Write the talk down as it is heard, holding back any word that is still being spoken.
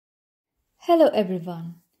Hello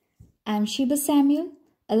everyone, I'm S.Samuel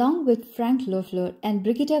along with Frank Loeffler and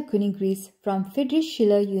Brigitta Königries from Friedrich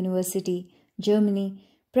Schiller University, Germany,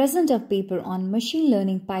 present a paper on machine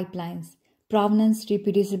learning pipelines, provenance,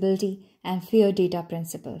 reproducibility, and fair data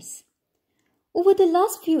principles. Over the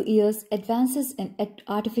last few years, advances in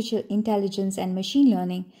artificial intelligence and machine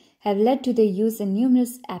learning have led to their use in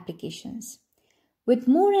numerous applications. With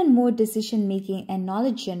more and more decision making and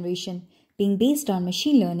knowledge generation being based on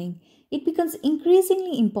machine learning, it becomes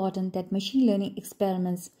increasingly important that machine learning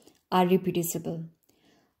experiments are reproducible.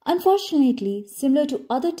 Unfortunately, similar to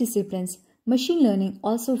other disciplines, machine learning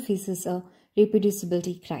also faces a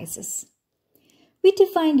reproducibility crisis. We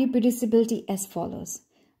define reproducibility as follows.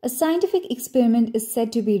 A scientific experiment is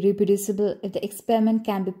said to be reproducible if the experiment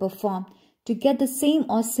can be performed to get the same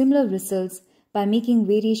or similar results by making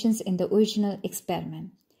variations in the original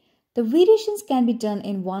experiment. The variations can be done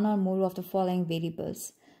in one or more of the following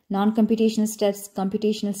variables: non-computational steps,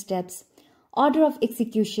 computational steps, order of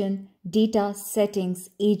execution, data, settings,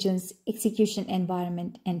 agents, execution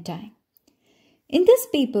environment, and time. In this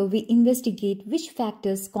paper, we investigate which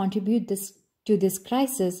factors contribute to this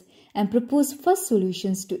crisis and propose first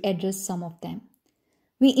solutions to address some of them.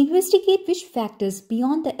 We investigate which factors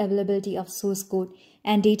beyond the availability of source code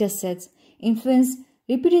and data sets influence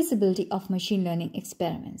reproducibility of machine learning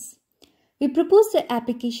experiments. We propose the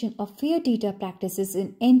application of fair data practices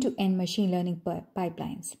in end-to-end machine learning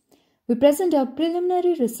pipelines. We present our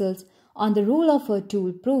preliminary results on the role of our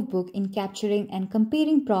tool ProvBook in capturing and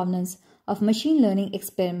comparing provenance of machine learning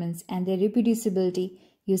experiments and their reproducibility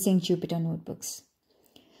using Jupyter Notebooks.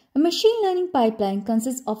 A machine learning pipeline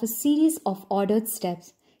consists of a series of ordered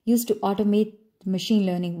steps used to automate the machine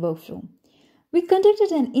learning workflow. We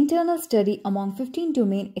conducted an internal study among 15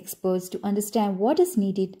 domain experts to understand what is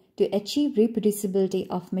needed to achieve reproducibility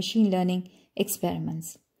of machine learning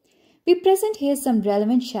experiments. We present here some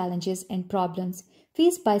relevant challenges and problems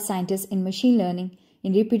faced by scientists in machine learning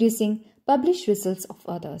in reproducing published results of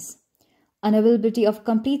others. Unavailability of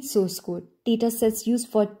complete source code, data sets used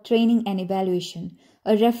for training and evaluation,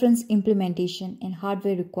 a reference implementation, and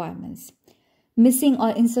hardware requirements. Missing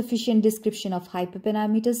or insufficient description of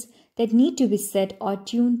hyperparameters that need to be set or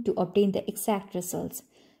tuned to obtain the exact results.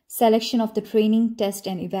 Selection of the training, test,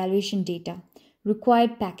 and evaluation data.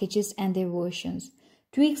 Required packages and their versions.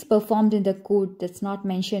 Tweaks performed in the code that's not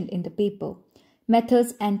mentioned in the paper.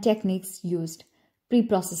 Methods and techniques used.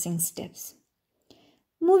 Pre-processing steps.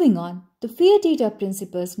 Moving on, the fair data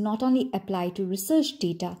principles not only apply to research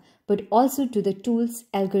data but also to the tools,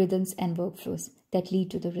 algorithms, and workflows that lead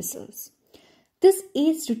to the results. This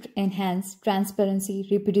aids to enhance transparency,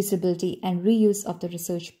 reproducibility, and reuse of the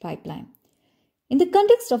research pipeline. In the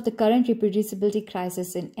context of the current reproducibility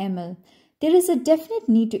crisis in ML, there is a definite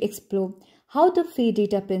need to explore how the fair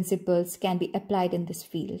data principles can be applied in this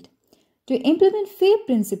field. To implement fair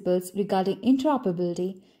principles regarding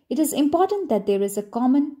interoperability, it is important that there is a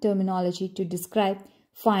common terminology to describe,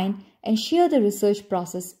 find, and share the research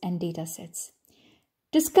process and data sets.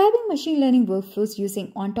 Describing machine learning workflows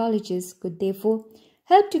using ontologies could therefore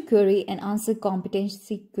help to query and answer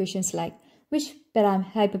competency questions like which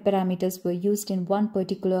hyperparameters were used in one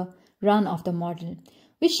particular run of the model,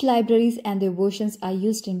 which libraries and their versions are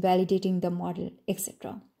used in validating the model,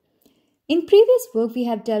 etc. In previous work, we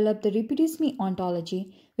have developed the ReproduceMe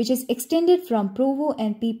ontology, which is extended from Provo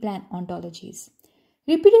and P-Plan ontologies.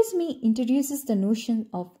 ReproduceMe introduces the notion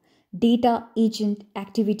of data, agent,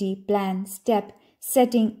 activity, plan, step,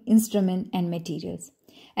 setting, instrument, and materials,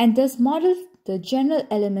 and thus models the general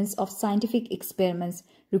elements of scientific experiments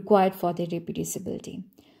required for their reproducibility.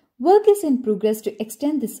 Work is in progress to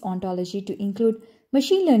extend this ontology to include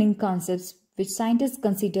machine learning concepts which scientists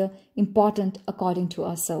consider important according to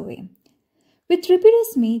our survey. With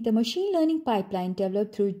ReproduceMe, the machine learning pipeline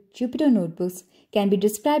developed through Jupyter Notebooks can be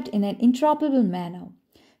described in an interoperable manner.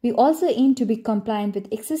 We also aim to be compliant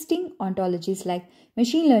with existing ontologies like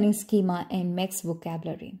machine learning schema and MEX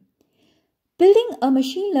vocabulary. Building a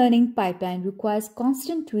machine learning pipeline requires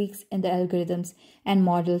constant tweaks in the algorithms and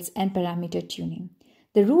models and parameter tuning.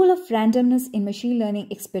 The role of randomness in machine learning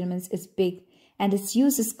experiments is big, and its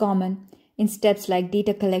use is common in steps like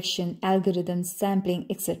data collection, algorithms, sampling,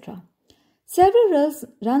 etc. Several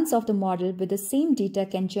runs of the model with the same data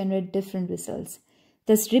can generate different results.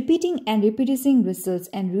 Thus, repeating and reproducing results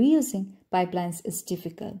and reusing pipelines is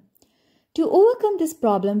difficult. To overcome this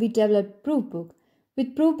problem, we developed ProvBook.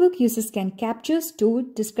 With ProvBook, users can capture, store,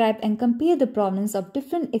 describe, and compare the provenance of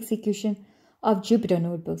different executions of Jupyter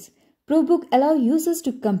Notebooks. ProvBook allows users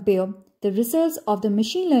to compare the results of the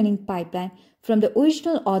machine learning pipeline from the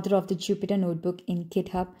original author of the Jupyter Notebook in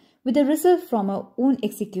GitHub with the result from our own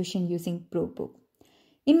execution using ProvBook.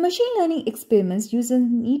 In machine learning experiments, users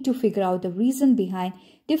need to figure out the reason behind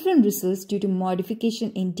different results due to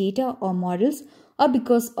modification in data or models or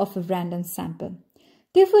because of a random sample.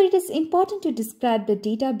 Therefore, it is important to describe the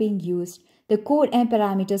data being used, the code and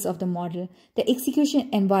parameters of the model, the execution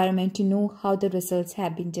environment to know how the results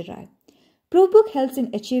have been derived. ProvBook helps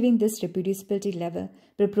in achieving this reproducibility level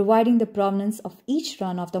by providing the provenance of each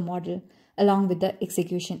run of the model along with the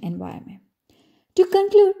execution environment. To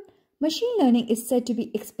conclude, machine learning is said to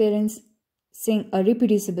be experiencing a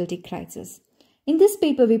reproducibility crisis. In this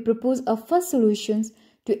paper, we propose our first solutions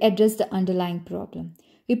to address the underlying problem.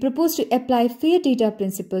 We propose to apply fair data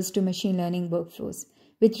principles to machine learning workflows.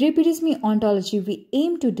 With reproducibility ontology, we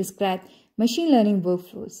aim to describe machine learning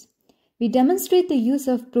workflows. We demonstrate the use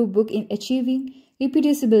of ProvBook in achieving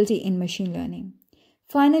reproducibility in machine learning.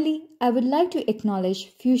 Finally, I would like to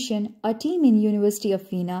acknowledge Fusion, our team in University of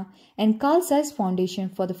Vienna, and Carl Zeiss Foundation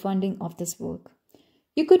for the funding of this work.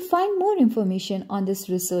 You could find more information on this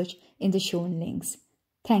research in the shown links.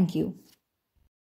 Thank you.